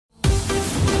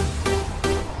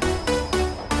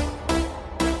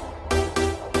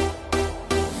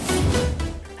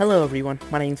Hello everyone,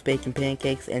 my name is Bacon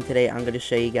Pancakes, and today I'm going to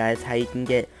show you guys how you can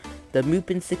get the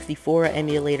Mupen64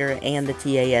 emulator and the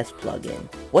TAS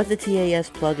plugin. What the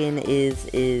TAS plugin is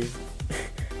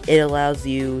it allows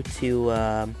you to,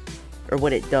 or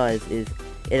what it does is,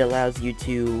 it allows you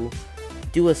to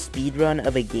do a speedrun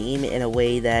of a game in a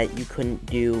way that you couldn't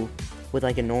do with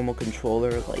like a normal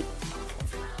controller, like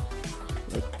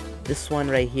this one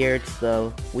right here. It's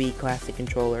the Wii Classic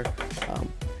controller.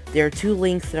 There are two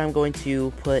links that I'm going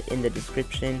to put in the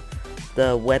description.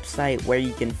 The website where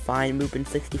you can find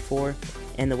Mupen64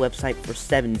 and the website for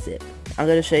 7-zip. I'm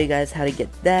going to show you guys how to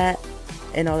get that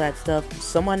and all that stuff.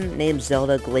 Someone named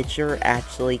zeldaglitcher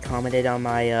actually commented on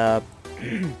my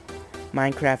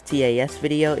Minecraft TAS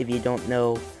video. If you don't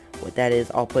know what that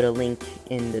is, I'll put a link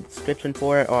in the description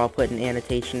for it, or I'll put an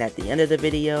annotation at the end of the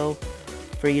video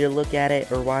for you to look at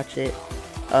it or watch it.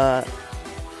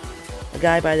 A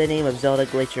guy by the name of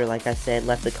zeldaglitcher, like I said,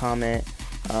 left a comment.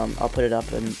 I'll put it up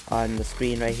on the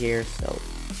screen right here. So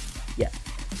yeah,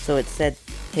 so it said,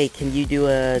 hey, can you do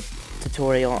a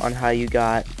tutorial on how you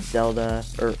got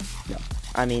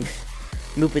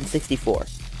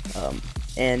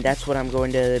Mupen64? And that's what I'm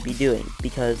going to be doing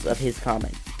because of his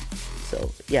comment. So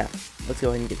yeah, let's go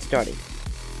ahead and get started.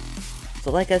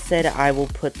 So like I said, I will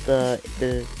put the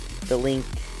link,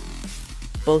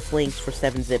 both links for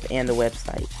 7-zip and the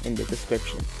website in the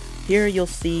description. Here you'll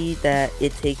see that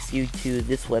it takes you to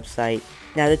this website.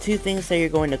 Now the two things that you're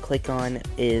going to click on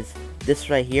is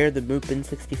this right here, the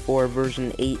Mupen64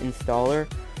 version 8 installer,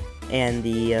 and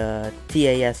the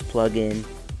TAS plugin,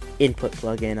 input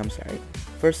plugin, I'm sorry.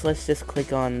 First let's just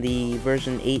click on the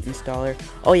version 8 installer.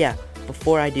 Oh yeah,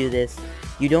 before I do this,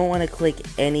 you don't want to click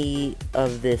any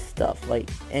of this stuff,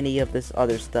 like any of this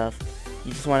other stuff.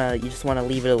 You just want to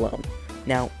leave it alone.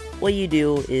 Now, what you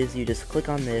do is you just click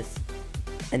on this,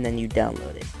 and then you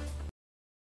download it.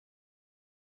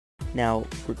 Now,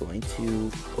 we're going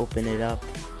to open it up.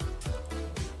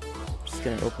 I'm just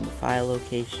going to open the file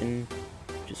location,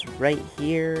 just right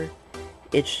here.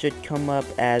 It should come up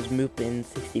as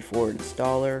Mupen64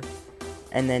 installer,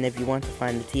 and then if you want to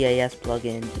find the TAS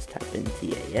plugin, just type in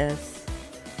TAS.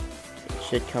 It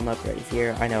should come up right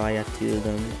here. I know I have two of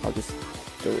them. I'll just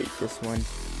delete this one.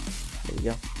 There we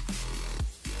go.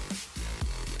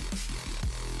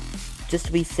 Just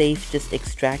to be safe, just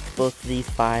extract both of these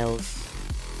files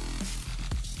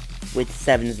with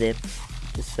 7-zip,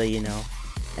 just so you know.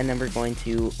 And then we're going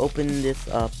to open this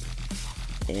up,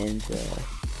 and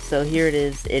so here it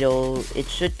is. It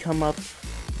should come up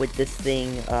with this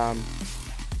thing.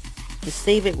 Just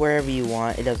save it wherever you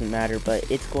want, it doesn't matter,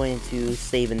 but it's going to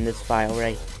save in this file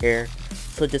right here.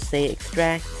 So just say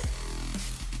extract,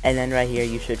 and then right here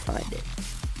you should find it.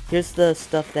 Here's the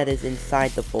stuff that is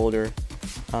inside the folder.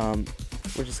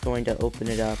 We're just going to open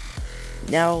it up.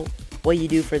 Now, what you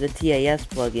do for the TAS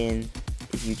plugin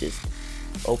is you just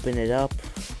open it up.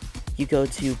 You go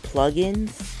to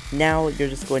plugins. Now you're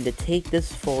just going to take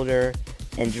this folder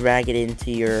and drag it into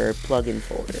your plugin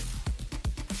folder.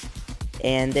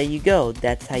 And there you go.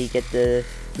 That's how you get the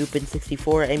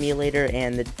Mupen64 emulator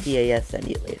and the TAS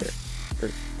emulator, or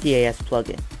TAS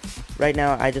plugin. Right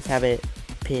now, I just have it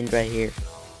pinned right here,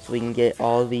 so we can get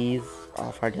all these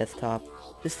off our desktop.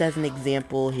 Just as an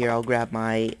example, here I'll grab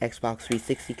my Xbox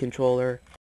 360 controller,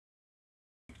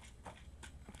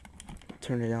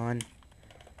 turn it on,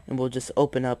 and we'll just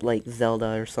open up like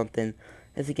Zelda or something.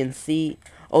 As you can see,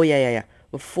 oh yeah,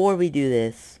 before we do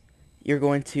this, you're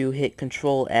going to hit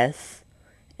Control S,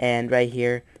 and right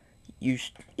here,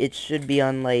 it should be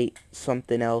on like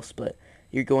something else, but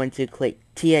you're going to click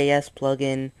TAS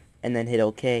plugin, and then hit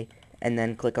OK, and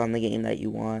then click on the game that you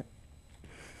want.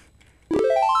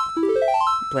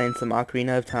 Playing some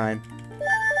Ocarina of Time.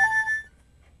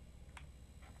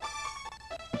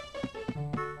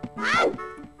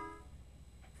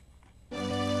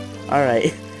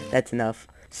 Alright, that's enough.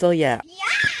 So yeah,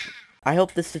 I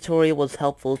hope this tutorial was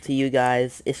helpful to you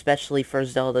guys, especially for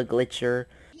zeldaglitcher.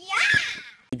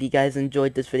 If you guys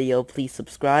enjoyed this video, please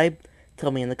subscribe.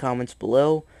 Tell me in the comments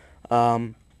below.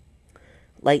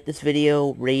 Like this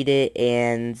video, rate it,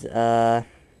 and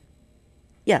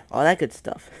yeah, all that good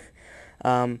stuff.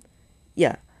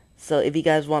 Yeah, so if you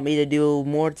guys want me to do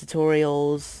more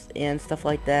tutorials and stuff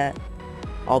like that,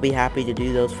 I'll be happy to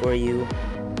do those for you.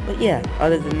 But yeah,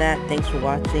 other than that, thanks for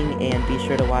watching, and be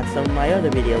sure to watch some of my other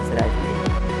videos that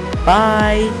I've made.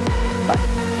 Bye!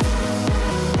 Bye.